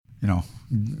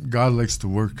God likes to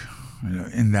work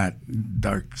in that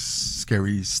dark,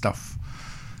 scary stuff.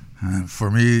 And for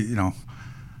me,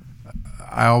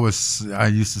 I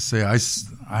used to say,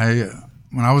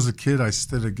 when I was a kid, I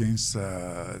stood against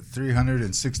a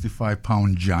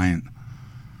 365-pound giant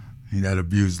that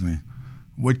abused me.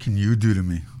 What can you do to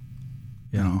me?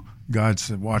 God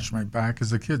said, watch my back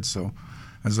as a kid. So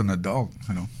as an adult,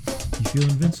 You feel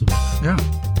invincible. Yeah.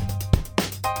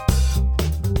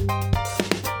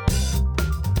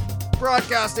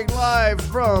 Broadcasting live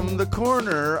from the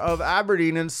corner of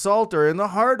Aberdeen and Salter in the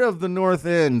heart of the north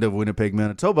end of Winnipeg,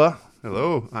 Manitoba.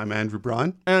 Hello, I'm Andrew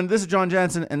Braun. And this is John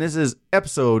Jansen, and this is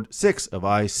episode 6 of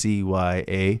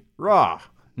ICYA Raw.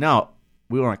 Now,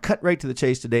 we want to cut right to the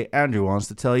chase today. Andrew wants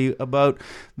to tell you about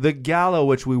the gala,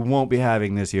 which we won't be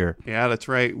having this year. Yeah, that's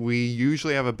right. We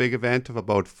usually have a big event of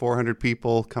about 400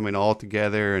 people coming all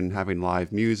together and having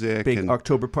live music. Big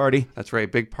October party. That's right,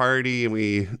 big party, and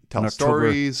we tell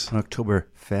stories. An October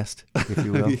fest, if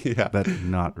you will. Yeah. But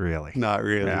not really. Not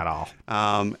really. At all.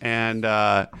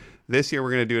 This year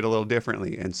we're going to do it a little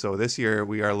differently. And so this year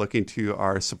we are looking to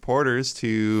our supporters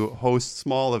to host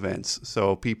small events.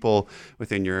 So people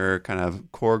within your kind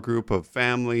of core group of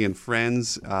family and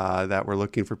friends that we're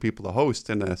looking for people to host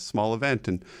in a small event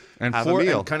and have a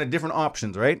meal. And kind of different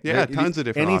options, right? Yeah, tons of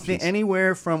different options.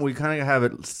 Anywhere from, we kind of have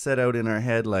it set out in our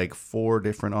head like 4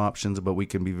 different options, but we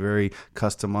can be very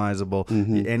customizable.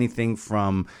 Mm-hmm. Anything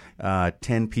from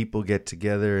 10 people get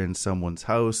together in someone's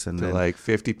house, and then like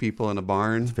 50 people in a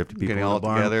barn. 50 people getting in all a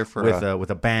barn together for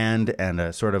with a band and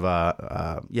a sort of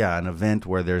an event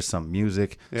where there's some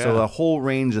music. Yeah. So a whole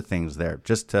range of things there,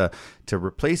 just to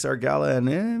replace our gala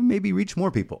and maybe reach more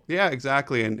people. Yeah,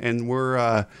 exactly. And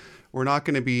we're not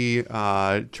going to be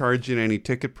charging any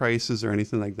ticket prices or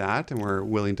anything like that, and we're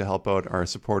willing to help out our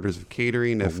supporters of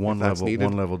catering if that's needed.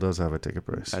 One level does have a ticket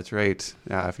price. That's right.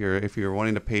 Yeah, if you're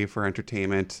wanting to pay for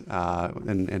entertainment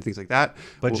and things like that.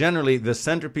 But generally, the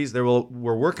centerpiece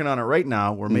we're working on it right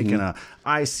now. We're making a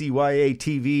ICYA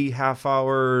TV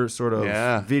half-hour sort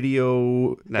of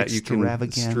video that you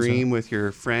can stream with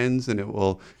your friends, and it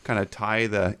will kind of tie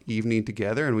the evening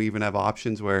together. And we even have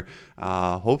options where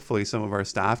hopefully some of our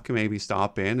staff can maybe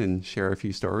stop in and share a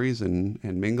few stories and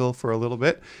mingle for a little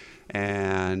bit.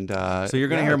 And so you're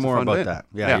going to hear more about that.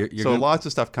 Yeah. So lots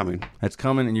of stuff coming. It's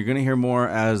coming, and you're going to hear more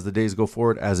as the days go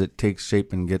forward, as it takes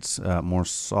shape and gets more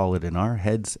solid in our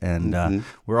heads. And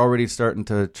we're already starting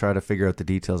to try to figure out the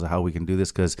details of how we can do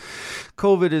this, because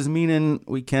COVID is meaning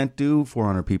we can't do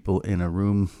 400 people in a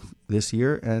room this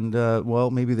year, and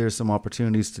maybe there's some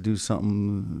opportunities to do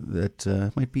something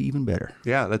that might be even better.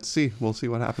 Yeah, let's see. We'll see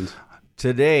what happens.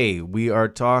 Today, we are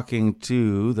talking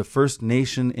to the First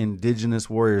Nation Indigenous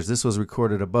Warriors. This was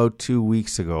recorded about 2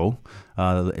 weeks ago.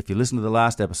 If you listen to the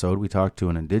last episode, we talked to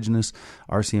an Indigenous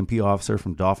RCMP officer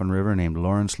from Dauphin River named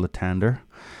Lawrence Latander.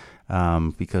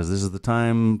 Because this is the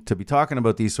time to be talking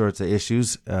about these sorts of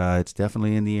issues. It's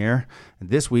definitely in the air.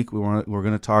 And this week, we're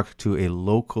going to talk to a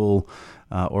local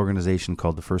organization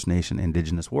called the First Nation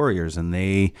Indigenous Warriors, and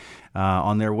they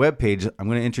on their webpage, I'm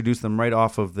going to introduce them right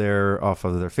off of their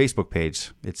Facebook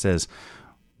page. It says,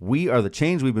 "We are the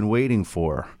change we've been waiting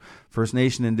for. First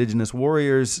Nation Indigenous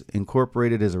Warriors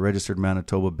Incorporated is a registered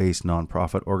Manitoba-based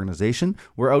nonprofit organization.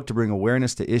 We're out to bring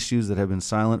awareness to issues that have been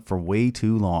silent for way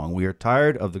too long. We are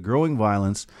tired of the growing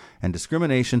violence and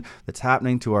discrimination that's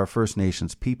happening to our First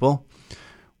Nations people,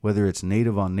 whether it's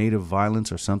native-on-native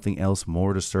violence or something else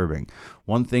more disturbing.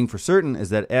 One thing for certain is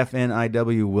that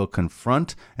FNIW will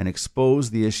confront and expose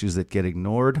the issues that get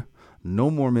ignored.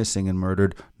 No more missing and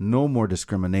murdered, no more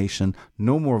discrimination,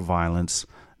 no more violence,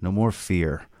 no more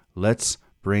fear. Let's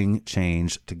bring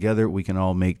change. Together we can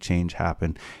all make change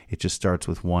happen. It just starts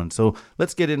with one." So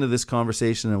let's get into this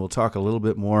conversation, and we'll talk a little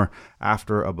bit more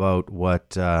after about what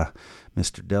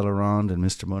Mr. Delarond and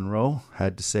Mr. Monroe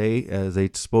had to say as they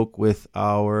spoke with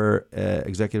our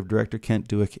Executive Director, Kent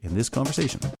Duick, in this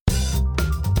conversation.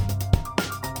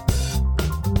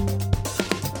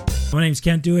 My name's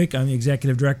Kent Duick. I'm the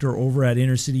Executive Director over at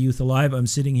Inner City Youth Alive. I'm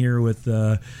sitting here with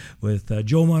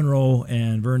Joe Monroe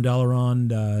and Vern Delarond.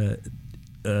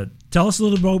 Tell us a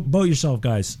little about yourself,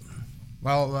 guys.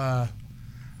 Well,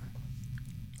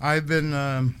 I've been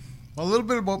a little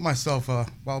bit about myself.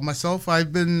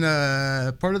 I've been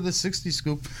part of the 60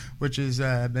 Scoop, which has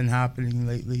been happening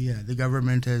lately. The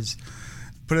government has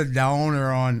put a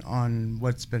downer on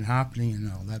what's been happening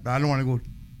and all that, but I don't want to go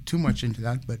too much into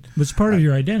that, but It's part of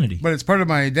your identity. but it's part of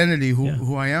my identity, Yeah.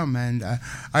 who I am, and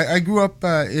I grew up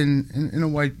in a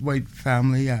white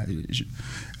family, a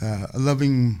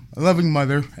loving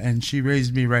mother, and she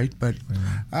raised me right. But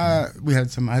I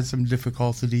had some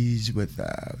difficulties with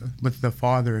the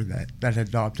father that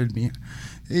adopted me.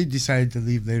 He decided to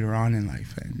leave later on in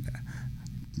life, and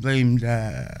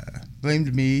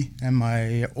blamed me and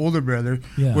my older brother,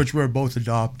 Yeah. which were both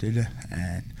adopted,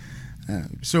 and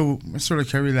so I sort of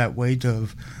carry that weight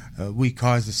of we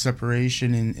caused a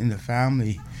separation in the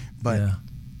family, but Yeah.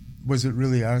 was it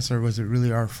really us or was it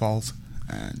really our fault?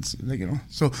 And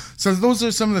so those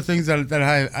are some of the things that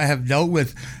I have dealt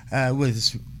with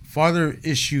father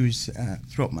issues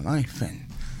throughout my life,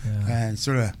 and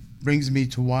sort of brings me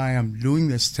to why I'm doing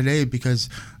this today, because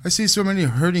I see so many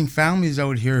hurting families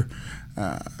out here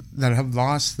that have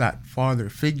lost that father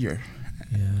figure.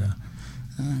 Yeah.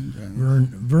 And,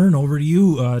 Vern, over to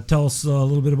you. Tell us a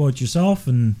little bit about yourself.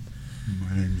 And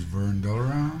My name is Vern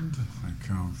Dellerand. I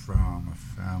come from a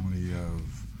family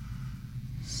of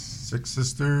 6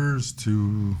 sisters,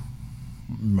 me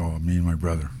and my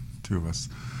brother, 2 of us.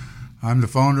 I'm the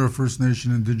founder of First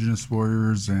Nation Indigenous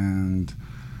Warriors, and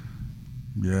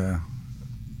yeah,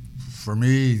 for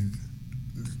me,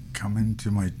 coming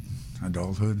to my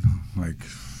adulthood, like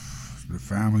the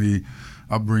family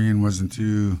upbringing wasn't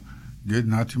too good,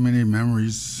 not too many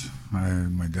memories.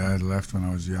 My dad left when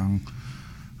I was young.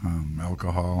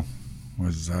 Alcohol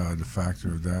was the factor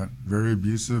of that. Very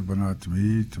abusive, but not to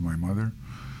me, to my mother.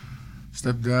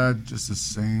 Stepdad, just the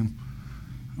same.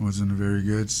 Wasn't very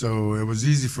good. So it was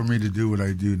easy for me to do what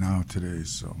I do now today.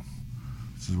 So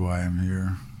this is why I'm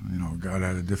here. God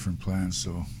had a different plan,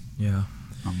 so yeah,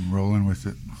 I'm rolling with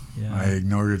it. yeah. I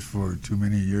ignored it for too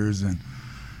many years, and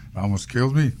it almost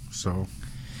killed me. So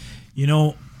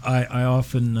I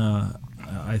often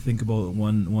I think about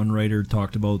one writer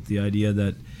talked about the idea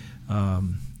that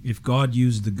if God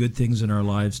used the good things in our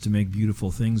lives to make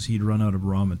beautiful things, he'd run out of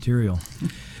raw material.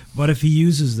 But if he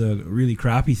uses the really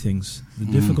crappy things, the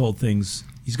difficult things,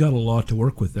 he's got a lot to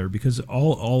work with there, because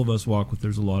all of us walk with,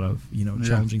 there's a lot of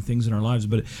challenging things in our lives.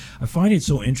 But I find it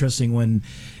so interesting when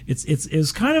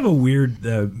it's kind of a weird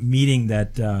meeting,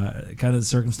 that kind of the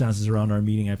circumstances around our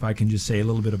meeting, if I can just say a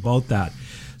little bit about that.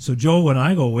 So Joe and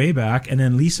I go way back, and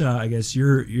then Lisa, I guess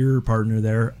your partner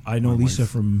there. I know Lisa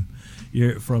from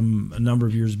a number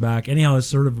of years back. Anyhow, it's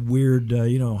sort of weird,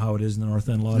 you know how it is in the North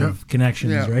End, a lot of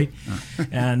connections, right?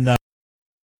 And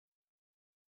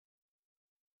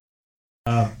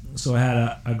so I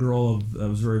had a girl that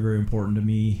was very, very important to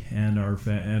me and our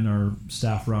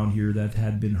staff around here that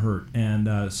had been hurt,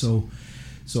 and so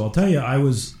I'll tell you, I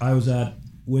was at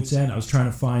wit's end. I was trying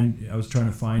to find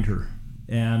her,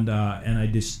 and I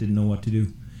just didn't know what to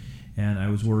do, and I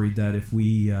was worried that if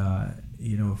we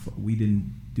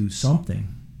didn't do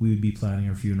something, we would be planning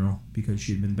her funeral, because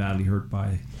she had been badly hurt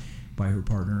by her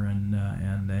partner, and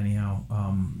anyhow,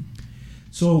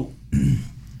 so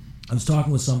I was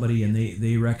talking with somebody, and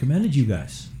they recommended you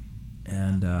guys,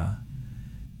 and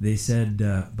they said,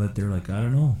 but they're like, I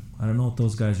don't know what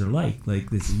those guys are like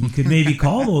this. You could maybe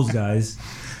call those guys,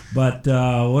 but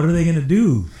what are they going to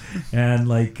do? And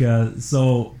but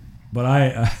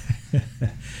I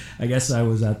guess I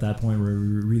was at that point where we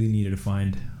really needed to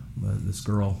find this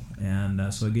girl,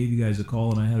 and so I gave you guys a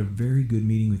call, and I had a very good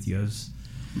meeting with you.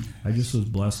 I just was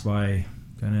blessed by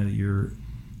kind of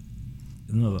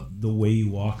the way you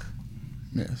walk.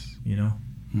 Yes.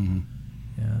 Mm-hmm.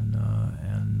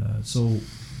 And so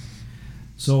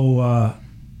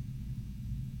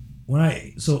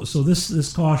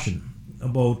this caution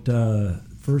about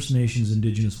First Nations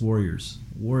Indigenous warriors.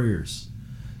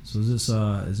 So is this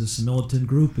a militant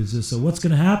group? Is this what's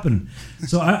going to happen?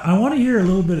 So I want to hear a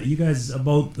little bit, you guys,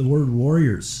 about the word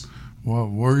warriors. Well,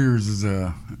 warriors is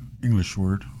a English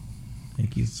word.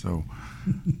 Thank you. So,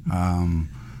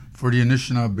 for the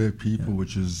Anishinaabe people,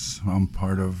 which is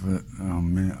part of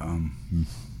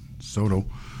Soto,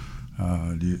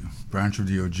 the branch of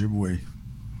the Ojibwe,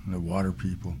 the water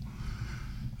people.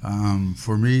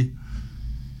 For me,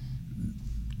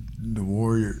 the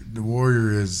warrior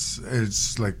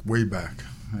it's like way back.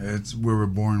 We were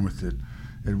born with it.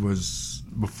 It was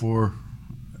before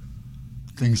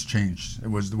things changed.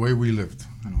 It was the way we lived.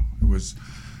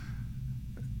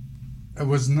 It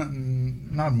was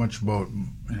not much about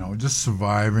just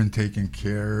surviving, taking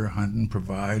care, hunting,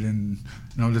 providing,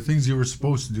 the things you were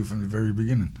supposed to do from the very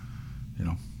beginning.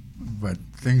 But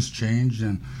things changed,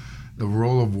 and the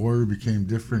role of warrior became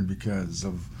different because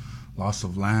of loss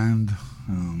of land,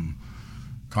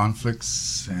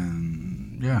 conflicts,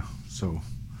 and so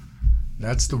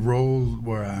that's the role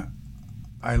where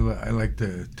I like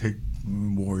to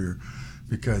warrior,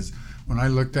 because when I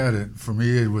looked at it, for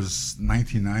me it was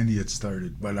 1990 it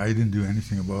started, but I didn't do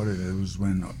anything about it. It was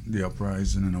when the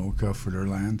uprising in Oka for their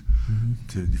land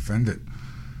to defend it.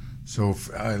 So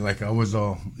I was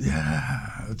all,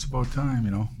 yeah, it's about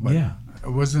time, But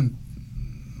it wasn't.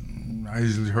 I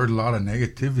usually heard a lot of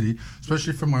negativity,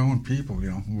 especially from my own people.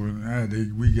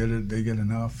 We get it, they get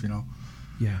enough.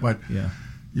 Yeah. But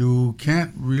you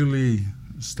can't really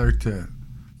start to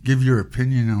give your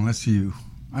opinion unless you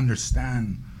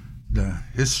understand the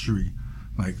history.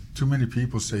 Like, too many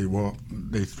people say, well,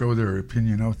 they throw their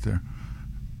opinion out there,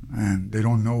 and they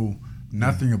don't know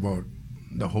nothing about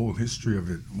the whole history of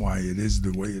it, why it is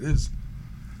the way it is.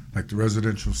 Like the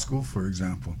residential school, for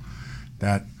example,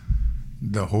 that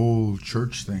the whole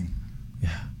church thing.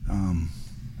 Yeah.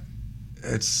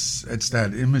 It's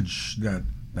that image, that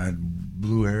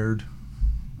blue-haired,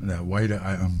 that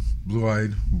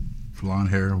blue-eyed, blonde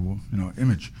hair,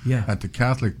 image that the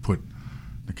Catholic put,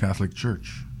 the Catholic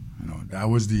Church. That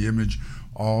was the image,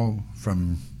 all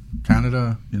from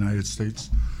Canada, United States.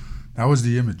 That was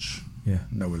the image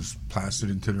that was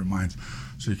plastered into their minds.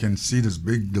 So you can see this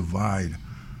big divide.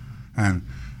 And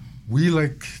we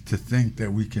like to think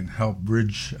that we can help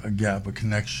bridge a gap, a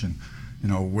connection,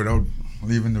 without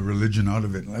leaving the religion out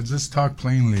of it. Let's just talk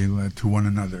plainly to one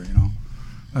another,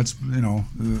 Let's,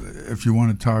 if you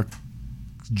want to talk,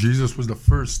 Jesus was the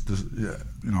first,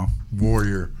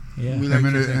 warrior. Yeah. Him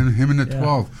and the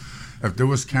 12. If there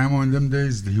was camo in them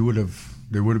days, they would have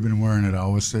been wearing it. I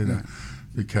always say that,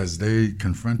 because they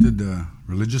confronted the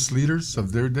religious leaders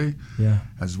of their day,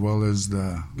 as well as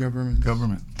the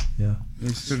government. Yeah,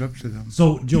 they stood up to them.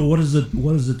 So, Joe, what does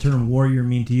the term warrior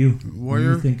mean to you? Warrior.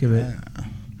 When you think of it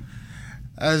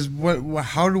as what?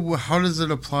 How does it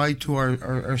apply to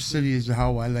our city? Is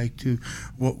how I like to.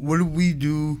 What do we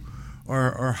do,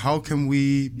 or how can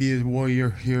we be a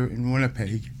warrior here in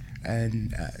Winnipeg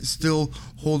and still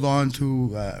hold on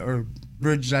to or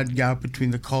bridge that gap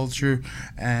between the culture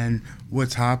and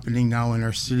what's happening now in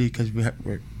our city? Because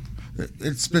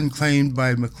it's been claimed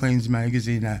by Maclean's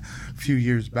magazine a few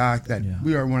years back that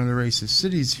we are one of the racist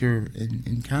cities here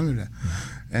in Canada.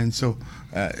 And so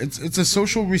it's a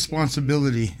social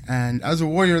responsibility. And as a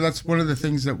warrior, that's one of the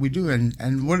things that we do.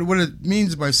 And what it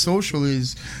means by social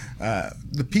is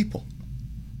the people.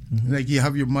 Mm-hmm. Like, you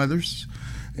have your mothers,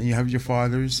 and you have your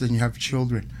fathers, and you have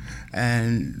children.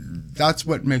 And that's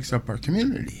what makes up our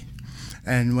community.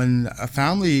 And when a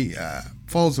family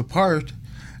falls apart,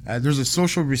 there's a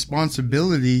social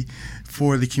responsibility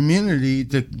for the community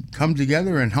to come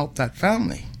together and help that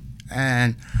family.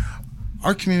 And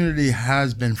our community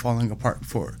has been falling apart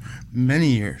for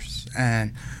many years.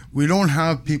 And we don't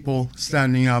have people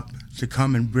standing up to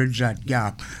come and bridge that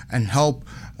gap and help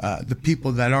the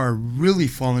people that are really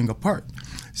falling apart.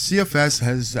 CFS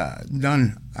has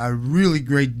done a really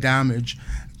great damage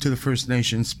to the First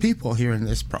Nations people here in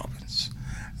this province.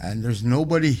 And there's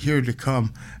nobody here to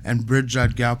come and bridge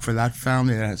that gap for that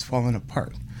family that has fallen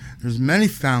apart. There's many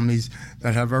families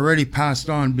that have already passed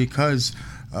on because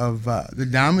of the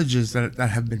damages that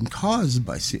have been caused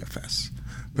by CFS.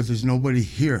 But there's nobody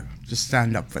here to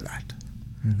stand up for that.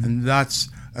 Mm-hmm. And that's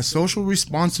a social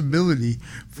responsibility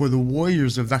for the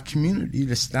warriors of that community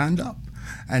to stand up.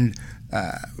 And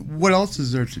what else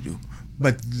is there to do?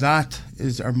 But that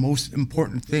is our most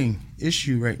important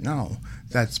issue right now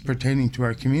that's pertaining to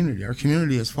our community. Our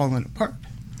community has fallen apart.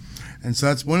 And so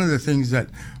that's one of the things that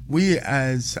we,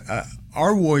 as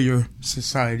our warrior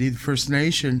society, the First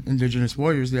Nation Indigenous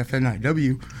Warriors, the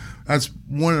FNIW, that's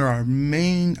one of our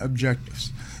main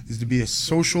objectives, is to be a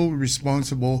social,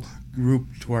 responsible group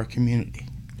to our community.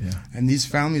 Yeah. And these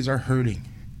families are hurting.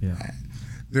 Yeah.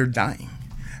 They're dying.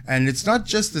 And it's not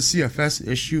just the CFS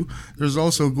issue. There's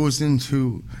also goes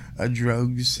into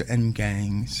drugs and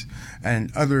gangs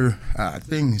and other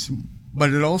things.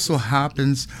 But it also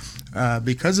happens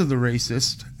because of the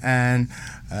racist, and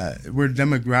we're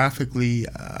demographically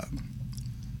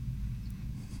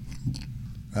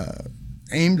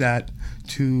aimed at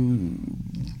to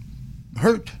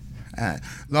hurt. A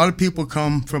lot of people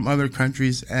come from other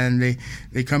countries, and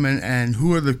they come in, and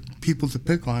who are the people to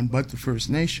pick on but the First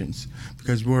Nations,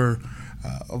 because we're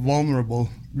a vulnerable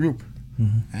group.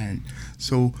 Mm-hmm. And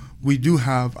so we do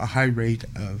have a high rate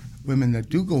of women that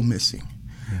do go missing.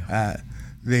 Yeah.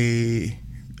 They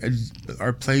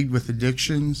are plagued with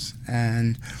addictions,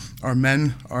 and our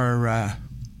men are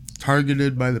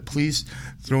targeted by the police,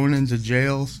 thrown into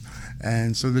jails,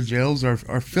 and so the jails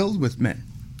are filled with men.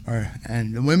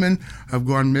 And the women have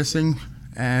gone missing,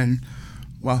 and,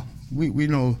 well, we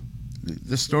know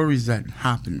the stories that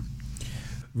happen.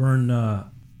 Vern,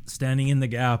 standing in the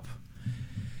gap,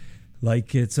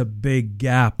 like it's a big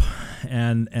gap,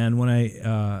 and when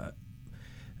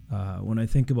I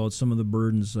think about some of the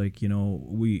burdens, like, you know,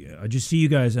 I just see you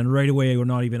guys, and right away we're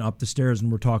not even up the stairs,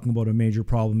 and we're talking about a major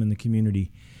problem in the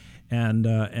community, and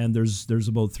there's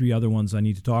about 3 other ones I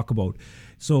need to talk about.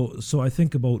 So I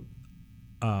think about,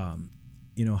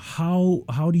 you know,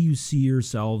 how do you see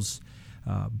yourselves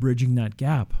bridging that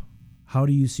gap? How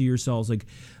do you see yourselves like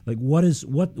what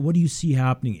do you see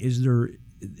happening? Is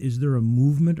there a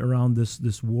movement around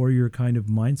this warrior kind of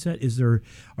mindset?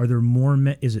 Are there more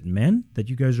men? Is it men that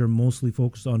you guys are mostly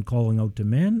focused on calling out to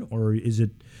men, or is it,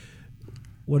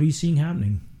 what are you seeing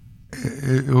happening?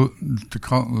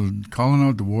 Calling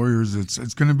out the warriors,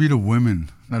 it's going to be the women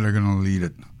that are going to lead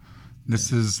it.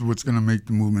 This is what's going to make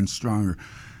the movement stronger.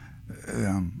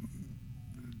 The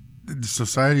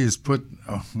society has put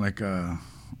like a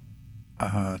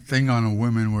thing on a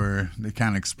women where they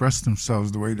can't express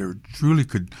themselves the way they truly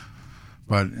could.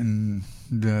 But in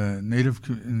the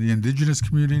indigenous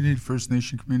community, First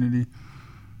Nation community,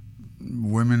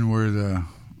 women were the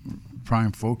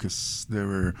prime focus.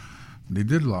 They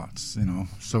did lots, you know.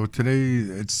 So today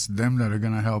it's them that are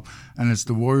going to help, and it's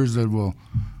the warriors that will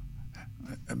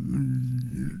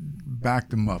back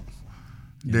them up.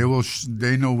 Yeah.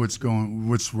 They know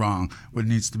what's wrong, what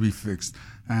needs to be fixed,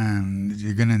 and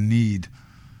you're going to need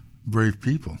brave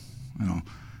people, you know.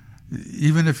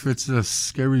 Even if it's a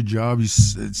scary job,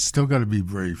 it's still got to be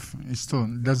brave.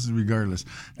 That's regardless.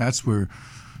 That's where,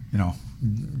 you know,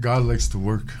 God likes to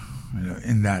work, you know,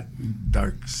 in that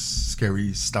dark,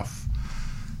 scary stuff.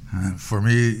 And for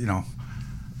me, you know,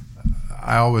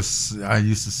 I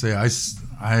used to say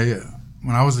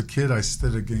when I was a kid, I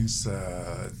stood against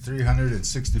a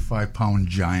 365-pound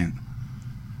giant.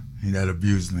 That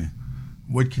abused me.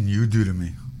 What can you do to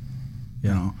me? Yeah.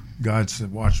 You know, God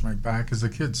said, watch my back as a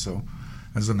kid. So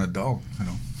as an adult, you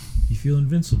know. You feel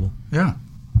invincible. Yeah.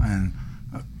 And,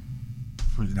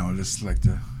 you know, just like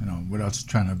to, you know, without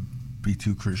trying to be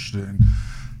too Christian,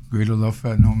 greater love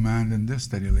had no man than this,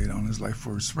 that he laid down his life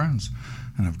for his friends.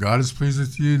 And if God is pleased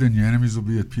with you, then your enemies will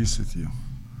be at peace with you.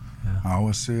 Yeah. I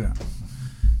always say that.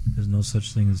 There's no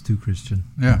such thing as too Christian.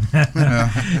 Yeah.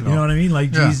 You know what I mean?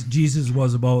 Like, Jesus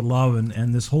was about love,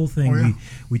 and this whole thing,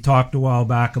 we talked a while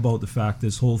back about the fact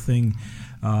this whole thing,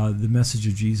 the message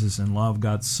of Jesus and love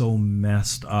got so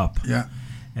messed up. Yeah.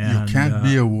 And you can't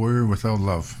be a warrior without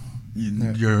love. You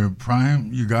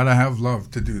got to have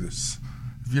love to do this.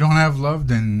 If you don't have love,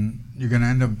 then you're going to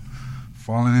end up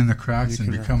falling in the cracks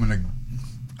and becoming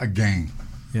a gang.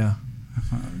 Yeah.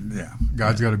 Yeah.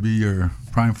 God's got to be your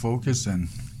prime focus. And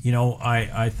you know,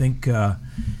 I think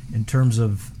in terms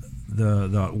of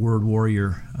the word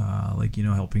warrior, like, you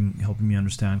know, helping me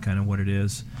understand kind of what it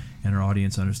is, and our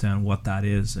audience understand what that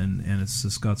is, and it's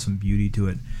just got some beauty to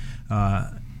it.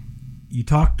 You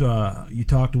talked a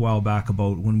while back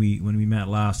about when we met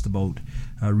last about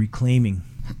reclaiming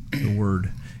the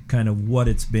word, kind of what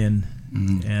it's been,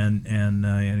 and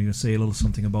you're gonna say a little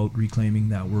something about reclaiming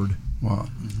that word. Well,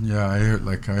 yeah, I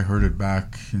heard it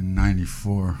back in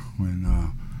 '94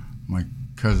 when my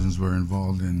cousins were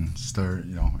involved in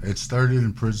it started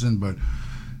in prison, but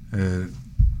it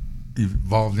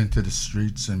evolved into the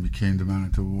streets and became the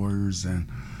Manitou Warriors. And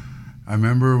I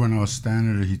remember when I was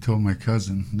standing there, he told my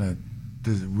cousin that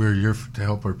we're here to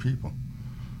help our people.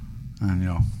 And, you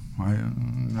know,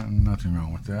 nothing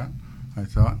wrong with that, I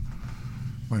thought.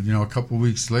 But, you know, a couple of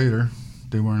weeks later,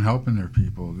 they weren't helping their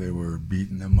people. They were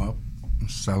beating them up,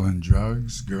 selling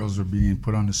drugs. Girls were being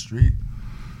put on the street.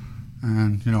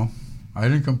 And, you know, I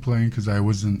didn't complain because I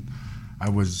was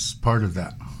part of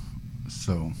that.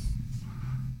 So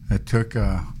it took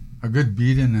a good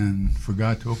beating and for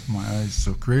God to open my eyes.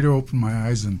 So Creator opened my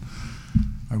eyes, and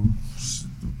I've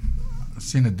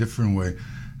seen a different way.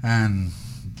 And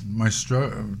my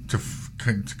struggle to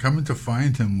come in to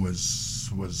find Him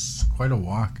was quite a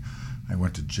walk. I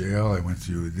went to jail. I went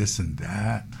through this and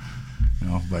that, you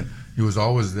know, but He was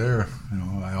always there. You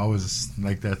know, I always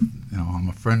like that. You know, I'm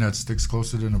a friend that sticks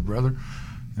closer than a brother.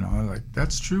 You know, like,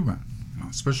 that's true, man. You know,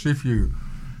 especially if you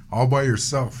all by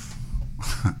yourself,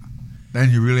 then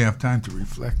you really have time to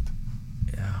reflect.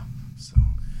 Yeah. So.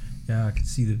 Yeah, I can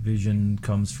see the vision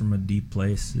comes from a deep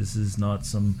place. This is not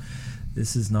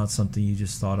something you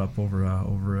just thought up over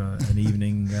an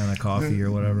evening and a coffee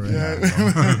or whatever. Yeah.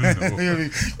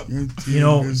 You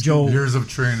know, Joe. Years of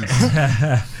training.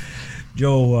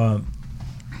 Joe,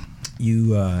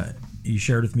 you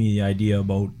shared with me the idea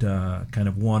about kind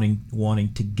of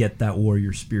wanting to get that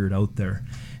warrior spirit out there,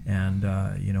 and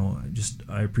you know,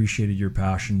 I appreciated your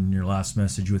passion in your last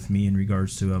message with me in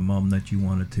regards to a mom that you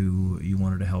wanted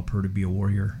to help her to be a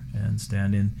warrior and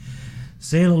stand in.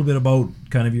 Say a little bit about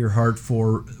kind of your heart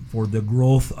for the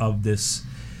growth of this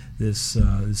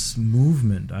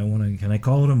movement. Can I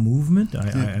call it a movement?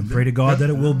 I pray to God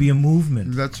that it will be a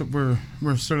movement. That's what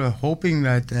we're sort of hoping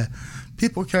that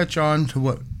people catch on to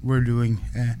what we're doing.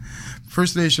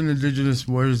 First Nation Indigenous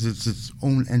Warriors, it's its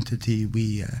own entity.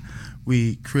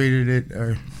 We created it,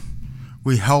 or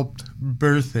we helped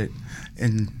birth it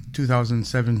in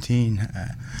 2017.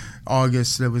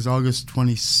 August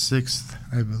 26th,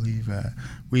 I believe.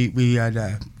 We had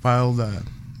filed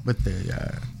with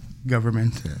the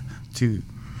government to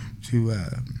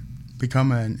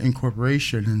become an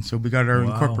incorporation, and so we got our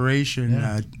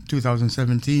incorporation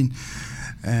 2017.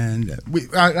 And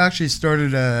I actually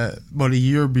started about a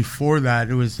year before that.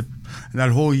 It was that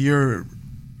whole year.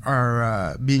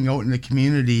 Our being out in the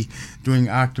community doing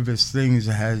activist things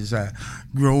has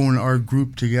grown our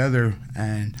group together,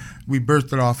 and we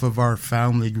birthed it off of our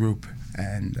family group,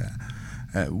 and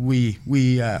we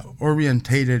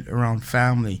orientated around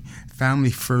family.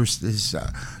 Family first is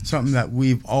something that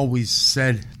we've always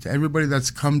said to everybody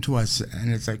that's come to us,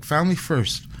 and it's like family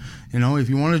first. If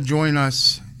you want to join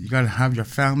us, you got to have your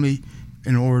family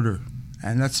in order,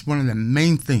 and that's one of the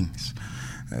main things.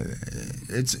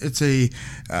 It's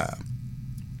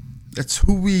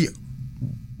who we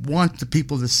want the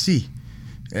people to see.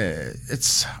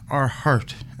 It's our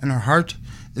heart, and our heart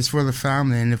is for the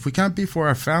family. And if we can't be for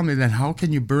our family, then how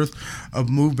can you birth a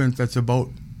movement that's about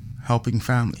helping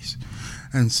families?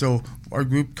 And so our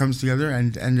group comes together,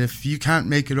 and if you can't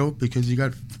make it out because you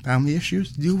got family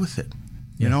issues, deal with it.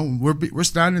 We're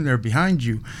standing there behind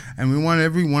you, and we want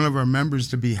every one of our members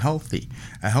to be healthy,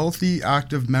 a healthy,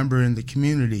 active member in the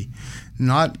community,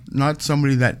 not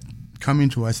somebody that coming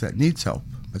to us that needs help,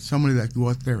 but somebody that go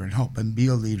out there and help and be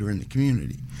a leader in the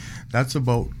community. That's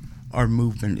about our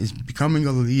movement, is becoming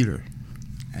a leader,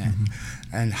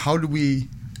 and how do we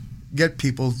get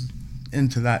people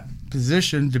into that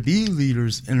position to be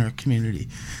leaders in our community?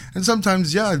 And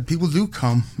sometimes, people do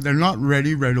come. They're not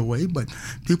ready right away, but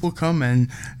people come and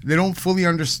they don't fully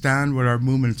understand what our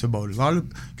movement's about.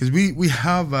 Because we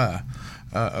have a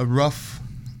rough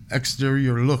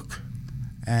exterior look,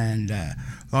 and a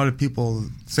lot of people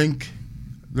think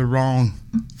the wrong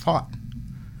thought.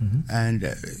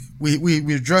 And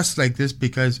we dress like this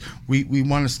because we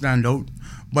want to stand out,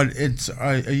 but it's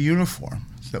a uniform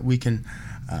so that we can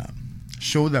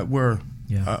show that we're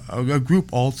a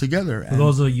group all together. For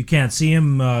those of you can't see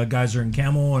him, guys are in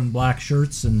camo and black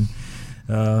shirts and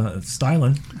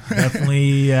styling.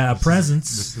 Definitely a presence.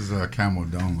 This is a camo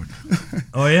downward.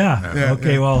 Oh, yeah.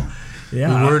 Okay, well,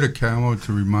 yeah. We wear the camo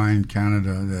to remind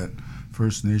Canada that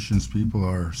First Nations people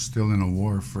are still in a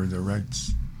war for their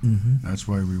rights. That's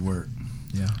why we wear it.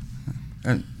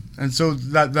 Yeah. And so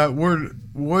that word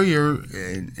warrior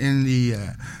in the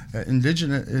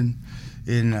indigenous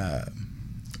in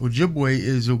Ojibwe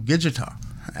is Ogijita,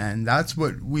 and that's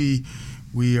what we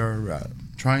are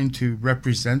trying to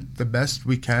represent the best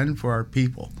we can for our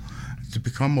people, to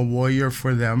become a warrior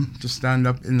for them, to stand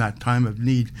up in that time of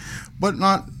need, but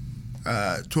not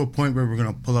to a point where we're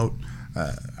going to pull out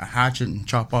a hatchet and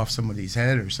chop off somebody's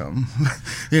head or something,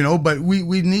 but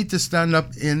we need to stand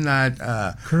up in that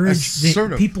courage.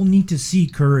 People need to see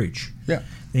courage. Yeah.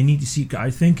 They need to see.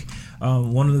 I think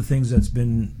one of the things that's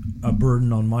been a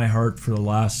burden on my heart for the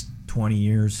last 20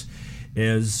 years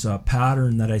is a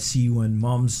pattern that I see when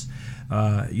moms,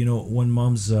 when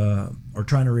moms are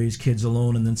trying to raise kids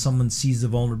alone, and then someone sees the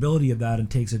vulnerability of that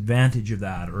and takes advantage of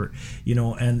that, or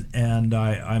and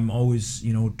I'm always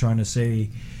trying to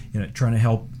say, trying to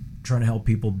help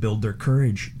people build their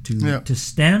courage to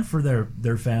stand for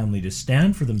their family, to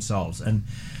stand for themselves,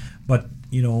 but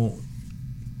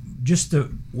just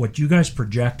what you guys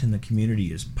project in the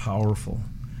community is powerful,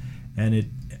 and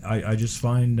I just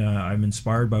find I'm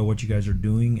inspired by what you guys are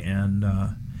doing, and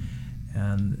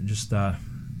just the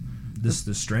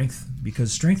strength,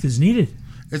 because strength is needed.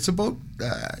 It's about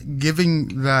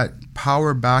giving that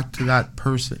power back to that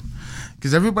person,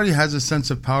 because everybody has a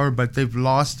sense of power, but they've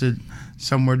lost it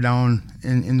somewhere down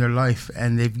in their life,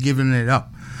 and they've given it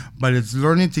up. But it's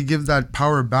learning to give that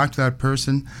power back to that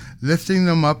person, lifting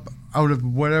them up out of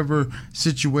whatever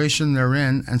situation they're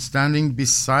in, and standing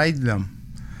beside them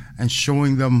and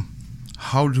showing them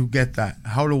how to get that,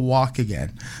 how to walk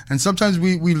again. And sometimes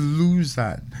we lose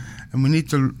that, and we need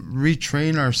to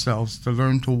retrain ourselves to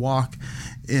learn to walk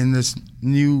in this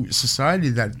new society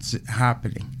that's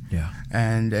happening. Yeah.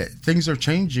 And things are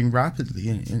changing rapidly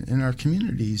in our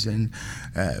communities, and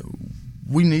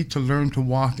we need to learn to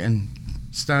walk and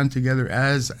stand together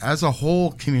as a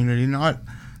whole community, not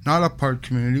a part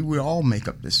community. We all make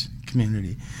up this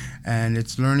community, and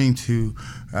it's learning to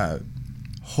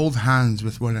hold hands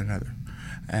with one another,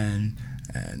 and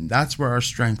that's where our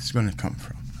strength is going to come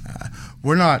from.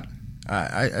 We're not,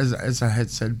 as I had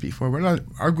said before,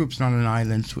 our group's not an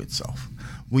island to itself.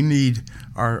 We need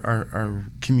our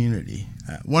community.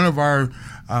 One of our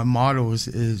mottos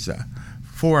is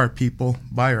for our people,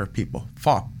 by our people,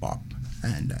 FOP, BOP.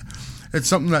 And it's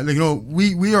something that,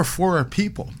 we are for our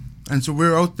people. And so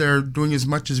we're out there doing as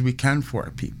much as we can for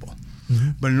our people.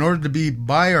 Mm-hmm. But in order to be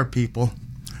by our people,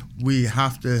 we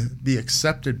have to be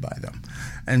accepted by them.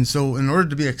 And so in order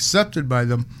to be accepted by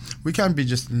them, we can't be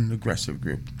just an aggressive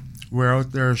group. We're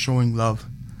out there showing love.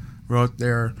 We're out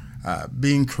there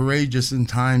being courageous in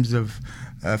times of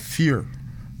fear.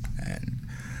 And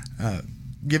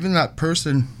giving that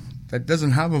person that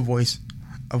doesn't have a voice.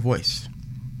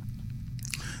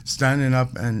 Standing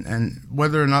up and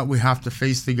whether or not we have to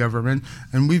face the government.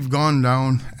 And we've gone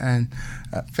down and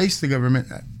faced the government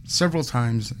several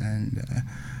times. And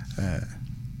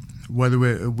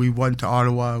whether we went to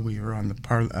Ottawa, we were on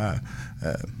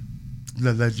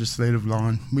the legislative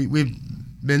lawn. We've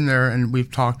been there and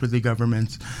we've talked with the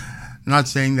government. Not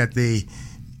saying that they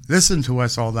listen to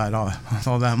us all that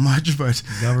much, but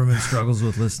the government struggles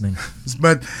with listening.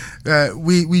 But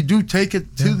we do take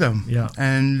it to them,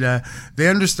 and they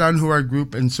understand who our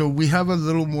group, and so we have a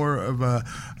little more of a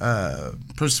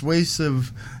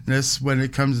persuasiveness when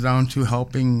it comes down to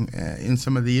helping in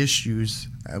some of the issues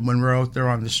when we're out there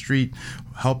on the street,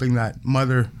 helping that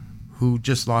mother who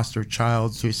just lost her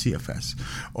child to a CFS,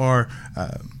 or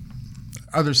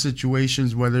other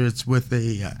situations, whether it's with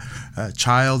a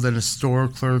child and a store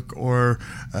clerk, or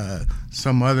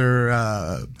some other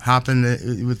happened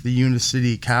with the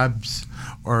Unicity cabs,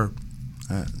 or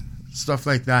stuff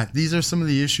like that. These are some of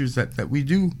the issues that we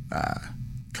do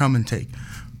come and take,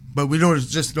 but we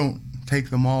don't take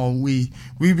them all. We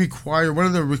require, one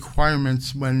of the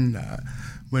requirements when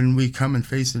we come and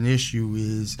face an issue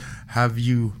is have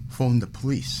you phone the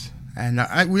police. And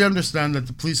we understand that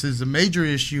the police is a major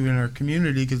issue in our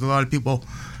community because a lot of people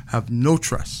have no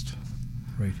trust.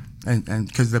 Right. And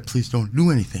because the police don't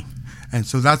do anything. And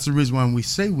so that's the reason why we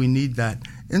say we need that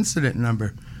incident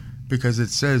number, because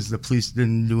it says the police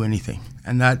didn't do anything.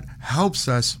 And that helps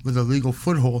us with a legal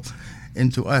foothold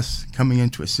into us coming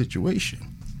into a situation.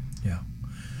 Yeah.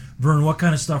 Vern, what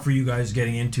kind of stuff are you guys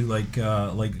getting into? Like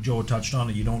Joe touched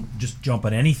on it, you don't just jump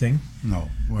at anything. No.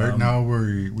 Right now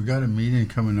we got a meeting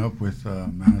coming up with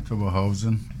Manitoba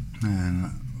Housing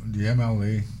and the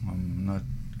MLA.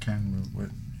 Can't remember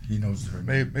what he knows her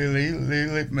name.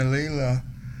 Malila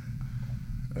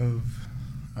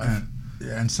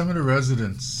and some of the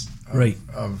residents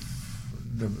of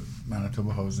the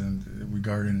Manitoba Housing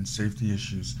regarding safety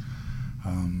issues.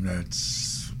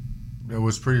 It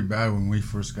was pretty bad when we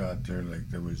first got there. Like,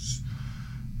 there was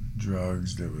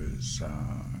drugs, there was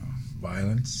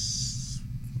violence,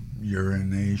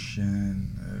 urination,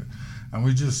 and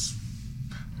we just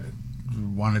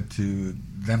wanted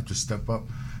them to step up.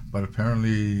 But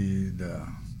apparently the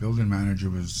building manager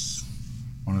was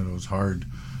one of those hard,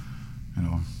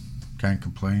 can't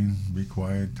complain, be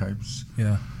quiet types.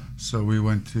 Yeah. So we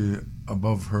went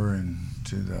above her and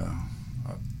to the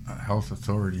health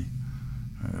authority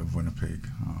of Winnipeg.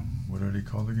 What are they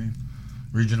called again?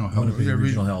 Regional Health. Winnipeg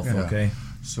Regional Health, yeah. Okay.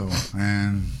 So,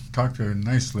 and talked to a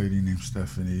nice lady named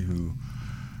Stephanie who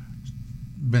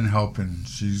been helping.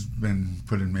 She's been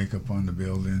putting makeup on the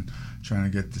building, trying to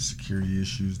get the security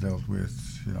issues dealt with.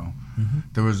 Mm-hmm.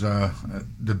 There was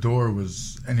the door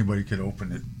was, anybody could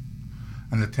open it,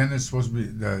 and the tenant's supposed to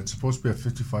be it's supposed to be a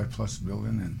 55 plus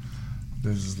building, and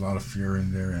there's a lot of fear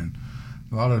in there, and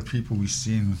a lot of the people we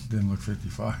seen didn't look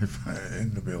 55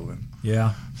 in the building.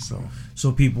 Yeah.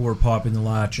 So people were popping the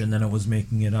latch, and then it was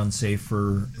making it unsafe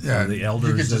for the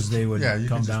elders as they would you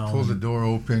come could down. Just pull the door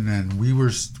open, and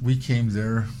we came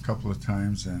there a couple of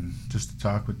times, and just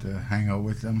to hang out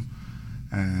with them,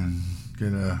 and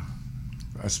get a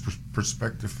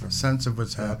perspective, a sense of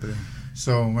what's happening.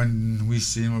 So when we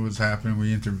seen what was happening,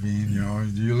 we intervened.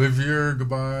 Do you live here?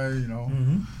 Goodbye.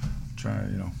 Mm-hmm. Try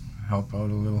help out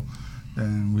a little.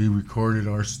 Then we recorded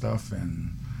our stuff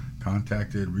and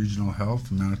contacted Regional Health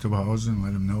and Manitoba Housing,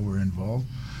 let them know we're involved.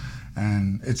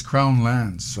 And it's Crown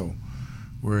lands, so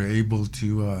we're able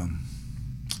to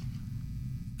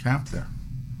camp there.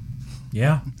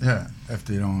 Yeah. Yeah, if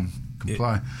they don't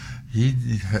comply. He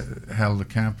held a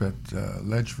camp at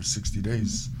Ledge for 60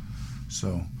 days.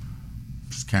 So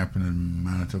just camping in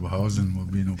Manitoba Housing will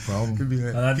be no problem. Could be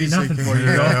that'd be nothing for you.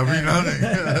 Yeah, that'd be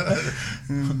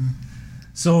nothing.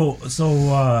 So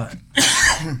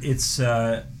it's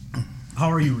how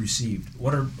are you received?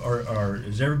 What are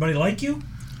does everybody like you?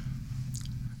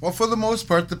 Well, for the most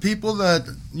part, the people that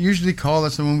usually call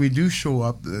us and when we do show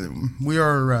up, we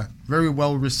are very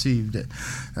well received.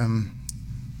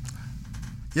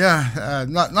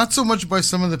 Not so much by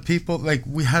some of the people. Like,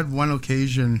 we had one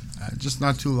occasion just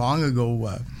not too long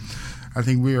ago. I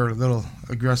think we were a little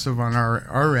aggressive on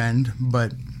our end,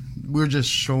 but we're just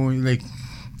showing, like,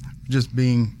 just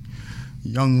being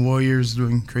young warriors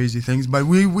doing crazy things. But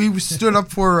we stood up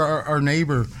for our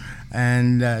neighbor.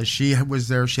 And she was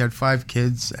there. She had 5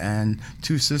 kids and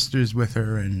 2 sisters with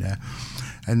her, and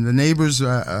the neighbors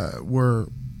were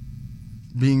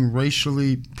being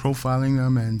racially profiling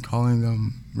them and calling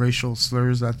them racial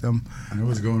slurs at them. And it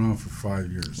was going on for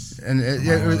 5 years. And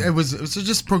it was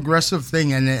just progressive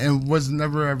thing, and it was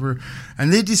never ever.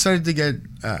 And they decided to get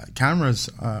cameras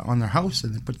on their house,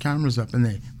 and they put cameras up, and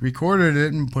they recorded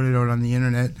it and put it out on the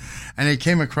internet. And it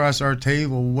came across our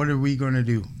table. What are we going to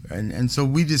do? And so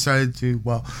we decided to,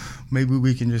 well, maybe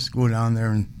we can just go down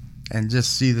there and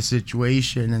just see the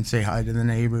situation and say hi to the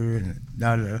neighbor and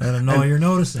let them know you're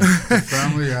noticing. The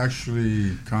family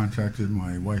actually contacted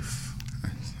my wife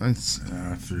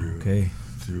through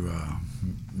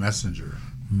Messenger.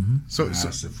 Mm-hmm. So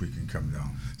asked if we can come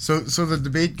down. So the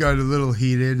debate got a little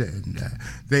heated, and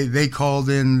they called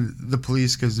in the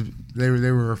police because they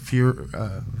were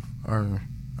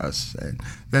us, and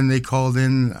then they called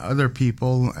in other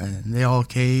people, and they all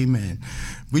came, and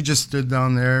we just stood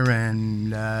down there,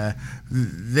 and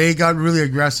they got really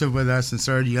aggressive with us and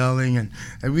started yelling, and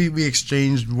we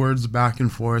exchanged words back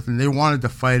and forth, and they wanted to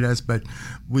fight us, but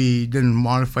we didn't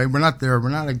want to fight. We're not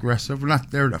aggressive, we're not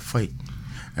there to fight.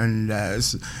 And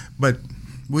but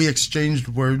we exchanged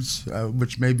words,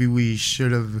 which maybe we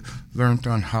should have learned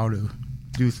on how to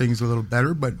do things a little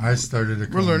better. But I started a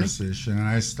we're learning. conversation, and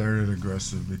I started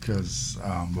aggressive because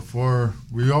before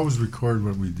we always record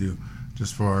what we do,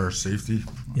 just for our safety.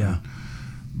 Yeah.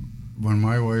 When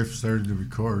my wife started to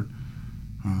record,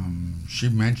 she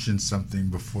mentioned something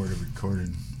before the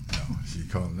recording. She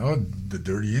called, the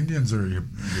dirty Indians are here.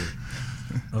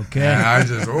 Okay. And I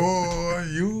just,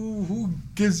 who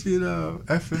gives you the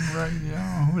effing right?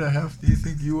 Who the F do you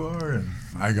think you are? And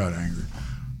I got angry.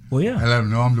 Well, yeah. I let them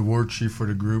know I'm the war chief for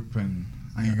the group, and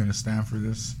I ain't gonna stand for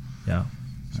this. Yeah.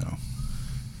 So.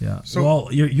 Yeah. So, well,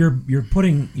 you're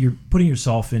putting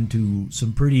yourself into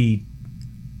some pretty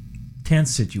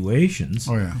tense situations.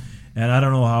 Oh yeah. And I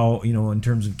don't know how, in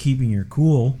terms of keeping your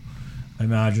cool, I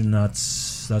imagine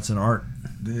that's an art.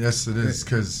 Yes, it is,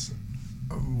 because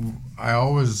I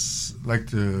always like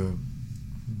to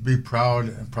be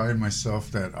pride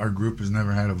myself that our group has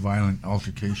never had a violent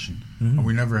altercation. Mm-hmm.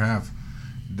 We never have.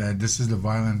 That this is the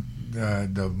violent,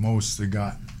 the most they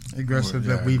got. Aggressive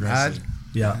that we've had.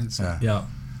 Yeah. Yeah.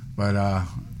 But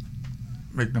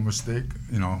make no mistake,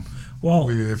 Well,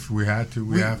 if we had to,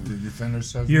 we have to defend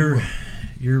ourselves.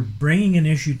 You're bringing an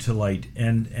issue to light,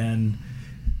 and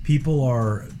people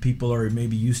are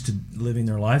maybe used to living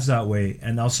their lives that way,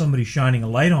 and now somebody's shining a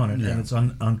light on it, and it's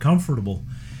uncomfortable.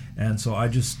 And so I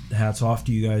just hats off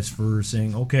to you guys for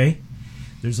saying, okay,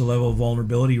 there's a level of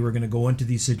vulnerability. We're going to go into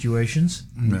these situations.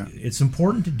 Yeah. It's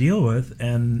important to deal with,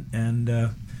 and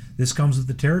this comes with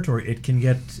the territory. It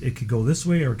could go this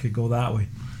way or it could go that way.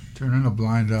 Turning a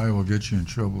blind eye will get you in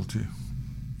trouble too.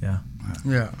 Yeah.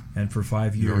 Yeah. And for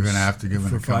 5 years, you're going to have to give an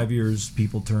account. 5 years,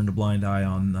 people turned a blind eye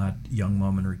on that young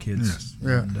mom and her kids.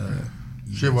 Yes.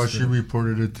 Yeah. She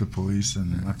reported it to police,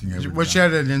 and nothing ever. Well, she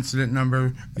had an incident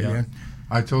number. Yeah.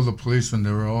 I told the police when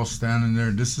they were all standing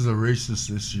there, this is a racist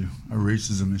issue, a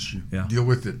racism issue. Yeah. Deal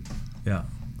with it. Yeah.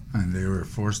 And they were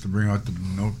forced to bring out the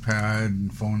notepad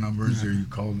and phone numbers, or you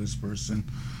call this person.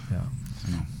 Yeah.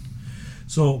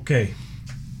 So okay.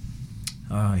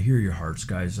 I hear your hearts,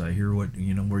 guys. I hear what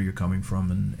where you're coming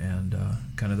from, and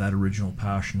kind of that original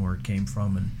passion where it came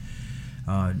from,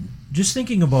 and just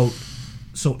thinking about.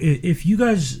 So if you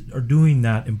guys are doing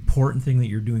that important thing that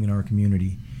you're doing in our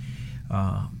community,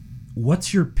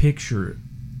 what's your picture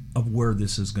of where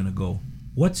this is going to go?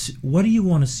 What do you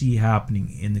want to see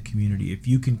happening in the community? If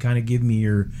you can kind of give me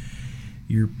your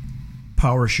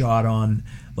power shot on,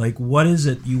 like, what is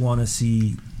it you want to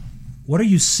see? What are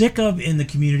you sick of in the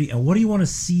community, and what do you want to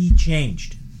see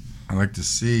changed? I like to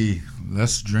see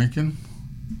less drinking,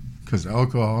 because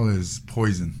alcohol is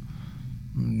poison.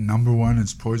 Number one,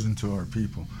 it's poison to our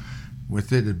people.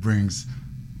 With it, it brings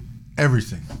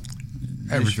everything.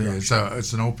 Everything.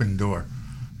 It's an open door.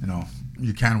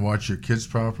 You can't watch your kids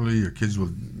properly. Your kids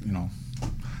will,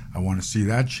 I want to see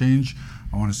that change.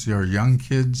 I want to see our young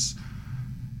kids,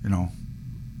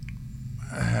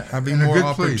 having more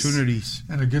opportunities.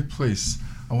 In a good place.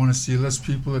 I want to see less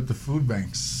people at the food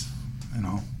banks.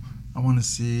 I want to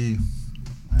see,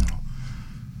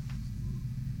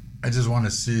 I just want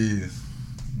to see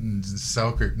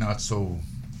Selkirk not so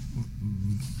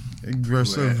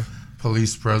aggressive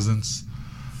police presence.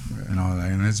 You know,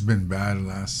 and it's been bad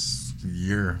last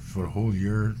year, for a whole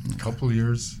year, couple of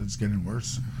years. It's getting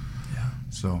worse. Yeah.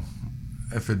 So,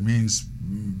 if it means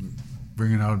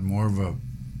bringing out more of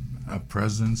a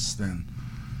presence, then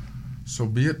so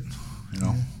be it. You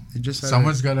know, You just had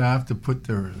someone's got to have to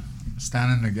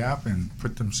stand in the gap and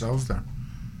put themselves there.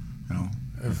 You know,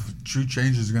 if true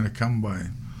change is going to come by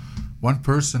one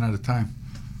person at a time,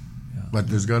 but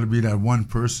there's got to be that one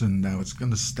person that's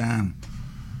going to stand,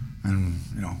 and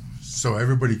you know, so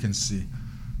everybody can see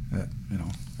that. You know,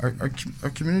 our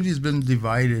community has been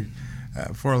divided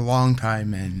for a long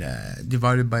time, and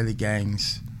divided by the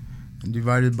gangs, and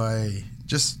divided by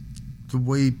just the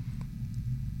way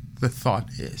the thought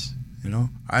is. You know,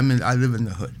 I live in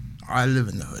the hood. I live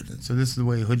in the hood, and so this is the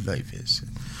way hood life is.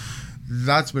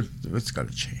 That's what's got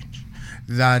to change.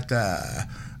 That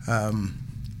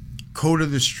code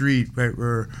of the street, right?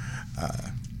 Where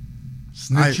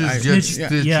snitches get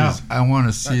stitches. Yeah. I want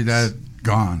to see that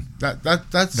gone. That's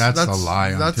a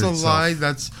lie. That's a unto lie.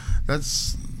 itself.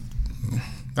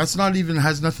 That's not even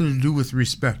has nothing to do with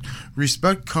respect.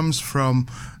 Respect comes from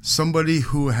somebody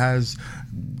who has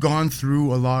gone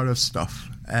through a lot of stuff,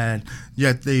 and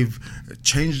yet they've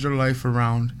changed their life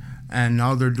around, and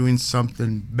now they're doing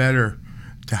something better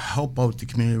to help out the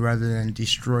community rather than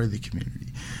destroy the community.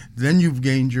 Then you've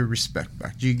gained your respect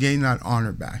back. You gain that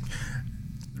honor back.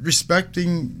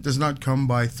 Respecting does not come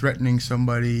by threatening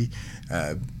somebody.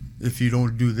 If you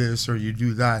don't do this or you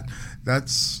do that,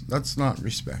 that's not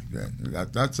respect.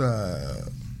 That's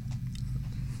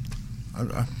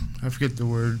I forget the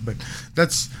word, but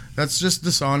that's just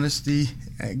dishonesty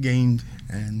gained.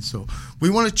 And so we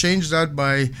want to change that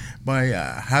by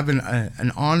having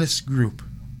an honest group,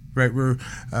 right? Where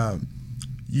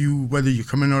whether you're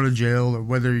coming out of jail or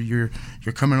whether you're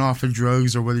coming off of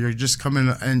drugs or whether you're just coming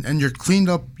and you're cleaned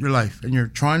up your life and you're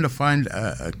trying to find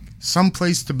some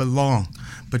place to belong,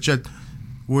 but yet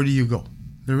where do you go?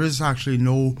 There is actually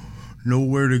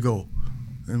nowhere to go,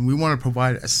 and we want to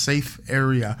provide a safe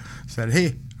area so that,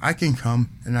 hey, I can come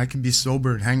and I can be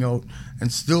sober and hang out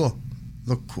and still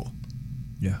look cool.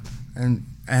 Yeah.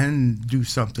 And do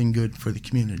something good for the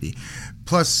community.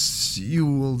 Plus, you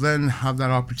will then have that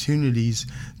opportunities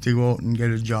to go out and get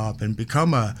a job and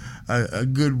become a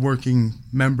good working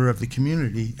member of the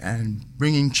community and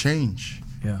bringing change.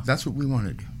 Yeah. That's what we want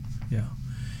to do.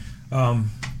 Yeah.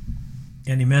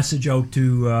 Any message out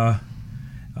to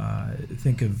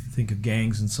think of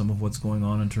gangs and some of what's going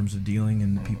on in terms of dealing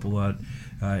and people that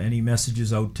any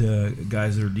messages out to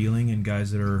guys that are dealing and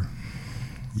guys that are.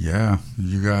 Yeah,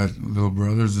 you got little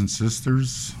brothers and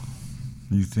sisters.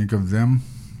 You think of them.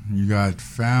 You got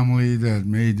family that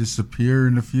may disappear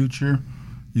in the future.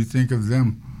 You think of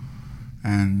them.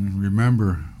 And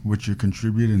remember what you're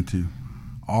contributing to.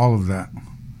 All of that.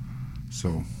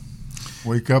 So,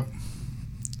 wake up.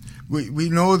 We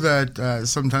know that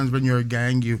sometimes when you're a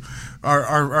gang,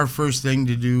 our first thing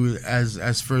to do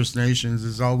as First Nations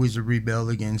is always to rebel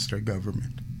against our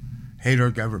government. Hate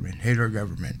our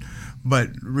government. But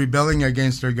rebelling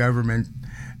against our government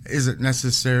isn't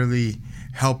necessarily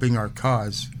helping our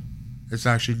cause. It's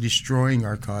actually destroying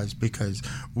our cause because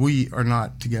we are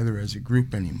not together as a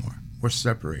group anymore. We're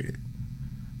separated.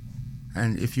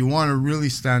 And if you want to really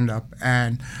stand up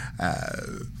and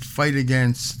fight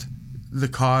against the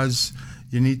cause,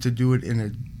 you need to do it in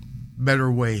a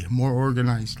better way, more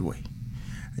organized way.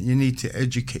 You need to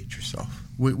educate yourself.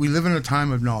 We live in a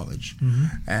time of knowledge,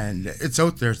 and it's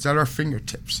out there. It's at our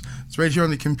fingertips. It's right here on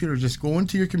the computer. Just go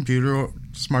into your computer or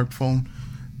smartphone,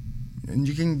 and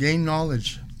you can gain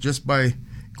knowledge just by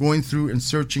going through and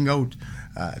searching out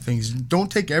things.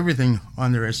 Don't take everything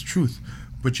on there as truth,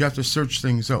 but you have to search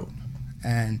things out,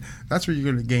 and that's where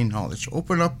you're going to gain knowledge.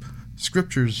 Open up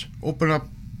scriptures, open up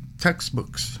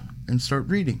textbooks, and start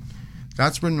reading.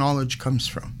 That's where knowledge comes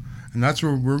from, and that's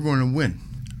where we're going to win.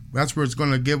 That's where it's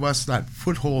going to give us that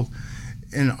foothold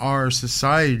in our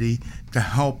society to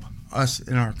help us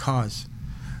in our cause.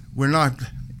 We're not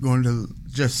going to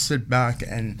just sit back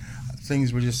and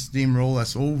things will just steamroll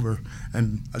us over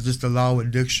and just allow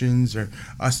addictions or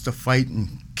us to fight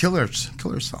and kill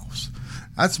ourselves.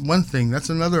 That's one thing. That's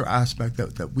another aspect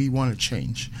that we want to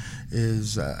change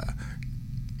is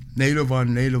native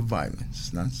on native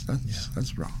violence.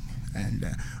 That's wrong. And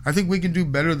I think we can do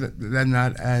better than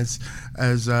that as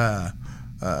a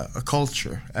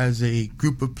culture, as a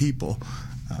group of people.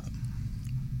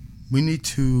 We need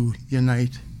to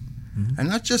unite, and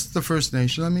not just the First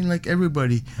Nation. I mean, like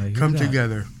everybody come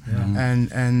together,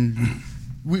 and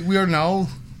we are now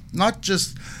not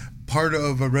just part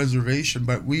of a reservation,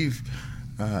 but we've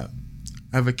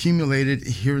have accumulated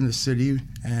here in the city,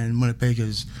 and Winnipeg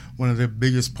is one of the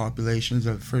biggest populations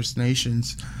of First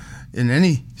Nations in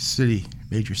any city,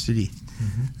 major city.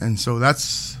 Mm-hmm. And so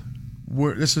this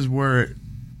is where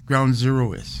ground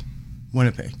zero is,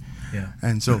 Winnipeg. Yeah.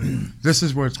 And so this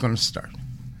is where it's going to start.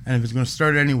 And if it's going to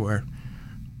start anywhere,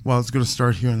 well, it's going to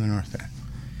start here in the North End.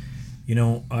 You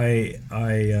know, I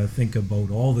think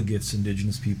about all the gifts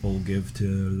Indigenous people give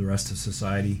to the rest of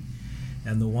society,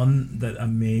 and the one that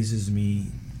amazes me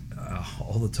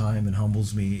all the time and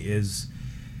humbles me is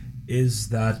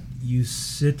that you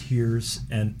sit here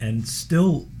and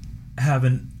still have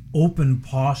an open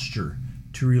posture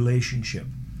to relationship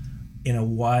in a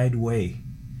wide way,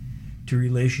 to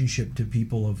relationship to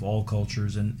people of all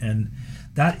cultures, and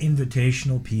that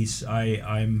invitational piece,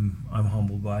 I'm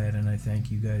humbled by it, and I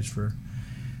thank you guys for.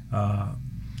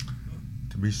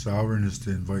 To be sovereign is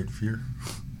to invite fear.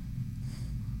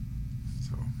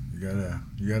 So you gotta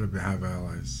have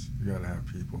allies. You gotta have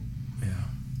people. Yeah.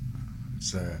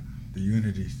 It's the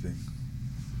unity thing.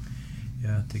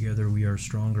 Yeah. Together we are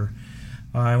stronger.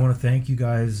 I want to thank you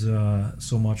guys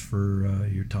so much for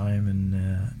your time,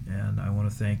 and I want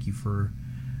to thank you for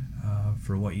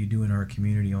what you do in our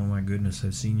community. Oh my goodness,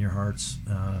 I've seen your hearts.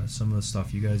 Some of the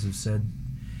stuff you guys have said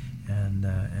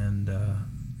and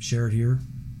shared here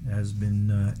has been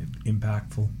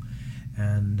impactful,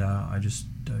 and I just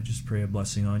pray a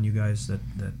blessing on you guys that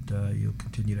you'll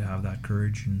continue to have that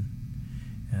courage,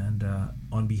 and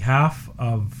on behalf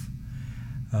of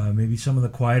maybe some of the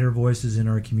quieter voices in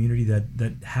our community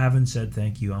that haven't said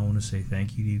thank you, I want to say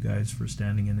thank you to you guys for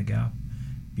standing in the gap,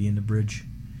 being the bridge,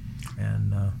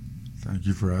 and thank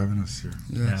you for having us here.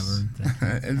 Yes.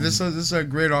 And this is a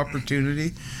great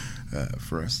opportunity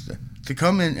for us to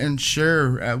come in and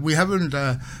share. We haven't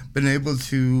been able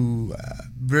to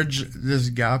bridge this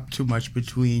gap too much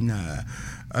between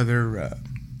other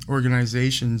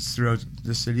organizations throughout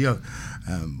the city.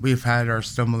 We've had our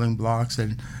stumbling blocks,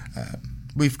 and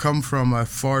we've come from a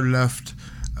far left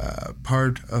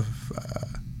part of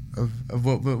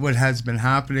what has been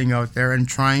happening out there, and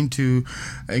trying to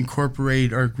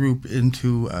incorporate our group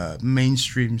into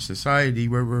mainstream society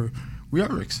where we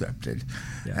are accepted.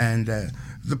 Yeah. And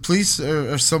the police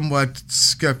are somewhat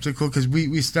skeptical because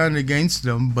we stand against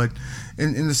them, but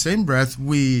in the same breath,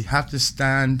 we have to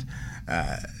stand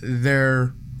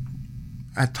there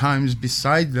at times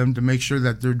beside them to make sure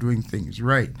that they're doing things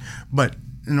right. But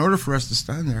in order for us to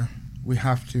stand there, we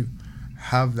have to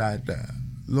have that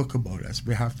look about us.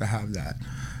 We have to have that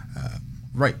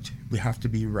right. We have to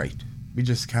be right. We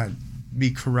just can't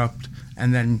be corrupt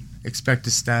and then expect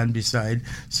to stand beside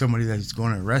somebody that's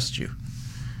going to arrest you.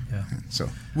 Yeah. So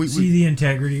we see the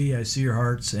integrity. I see your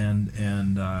hearts, and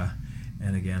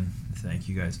again, thank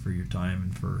you guys for your time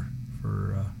and for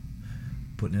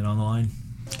putting it on the line.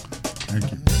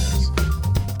 Thank you.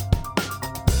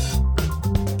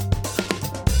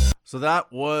 So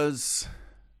that was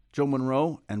Joe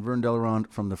Monroe and Vern Delarond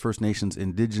from the First Nations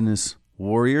Indigenous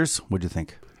Warriors. What'd you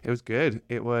think? It was good.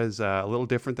 It was a little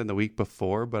different than the week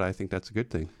before, but I think that's a good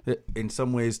thing. In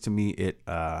some ways, to me, it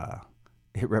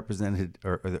represented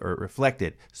or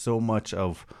reflected so much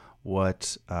of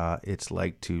what it's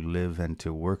like to live and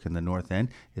to work in the North End.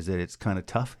 Is that it's kind of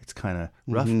tough, it's kind of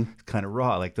rough, it's kind of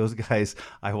raw. Like those guys,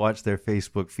 I watch their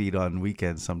Facebook feed on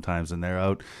weekends sometimes, and they're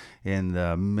out in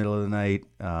the middle of the night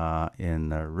in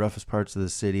the roughest parts of the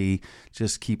city,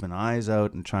 just keeping eyes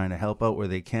out and trying to help out where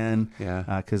they can. Yeah.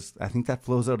 Because I think that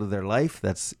flows out of their life.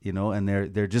 That's, and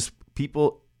they're just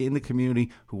people in the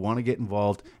community who want to get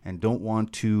involved and don't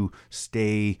want to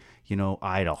stay,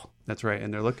 idle. That's right.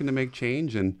 And they're looking to make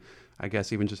change. And I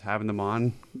guess even just having them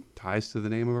on ties to the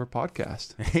name of our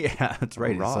podcast. Yeah, that's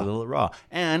right. Raw. It's a little raw.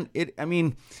 And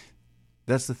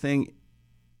that's the thing.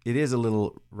 It is a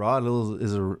little raw,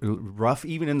 rough.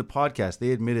 Even in the podcast,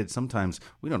 they admitted sometimes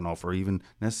we don't know if we're even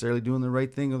necessarily doing the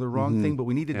right thing or the wrong thing, but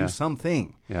we need to do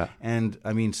something. Yeah. And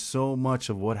so much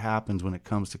of what happens when it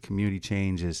comes to community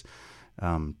change is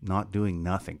not doing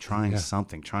nothing, trying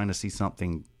something, trying to see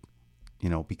something,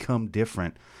 become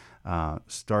different.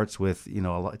 Starts with,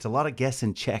 it's a lot of guess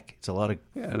and check. It's a lot of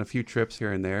and a few trips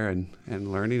here and there,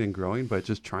 and learning and growing, but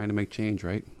just trying to make change,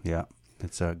 right? Yeah,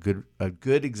 it's a good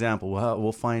example.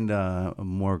 We'll find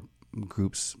more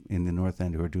groups in the North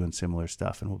End who are doing similar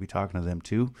stuff, and we'll be talking to them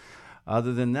too.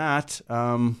 Other than that,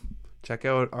 check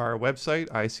out our website,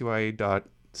 icya.ca/gala,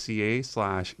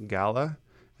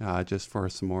 just for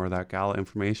some more of that gala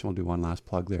information. We'll do one last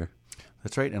plug there.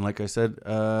 That's right. And like I said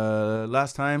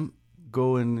last time,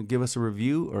 go and give us a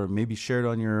review, or maybe share it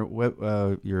on your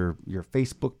your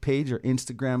Facebook page or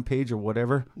Instagram page or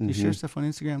whatever. Do you share stuff on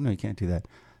Instagram? No, you can't do that.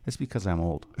 That's because I'm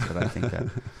old, but I think that.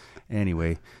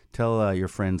 Anyway, tell your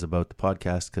friends about the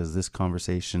podcast, because this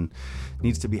conversation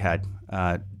needs to be had.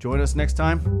 Join us next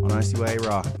time on ICYA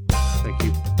Raw. Thank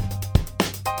you.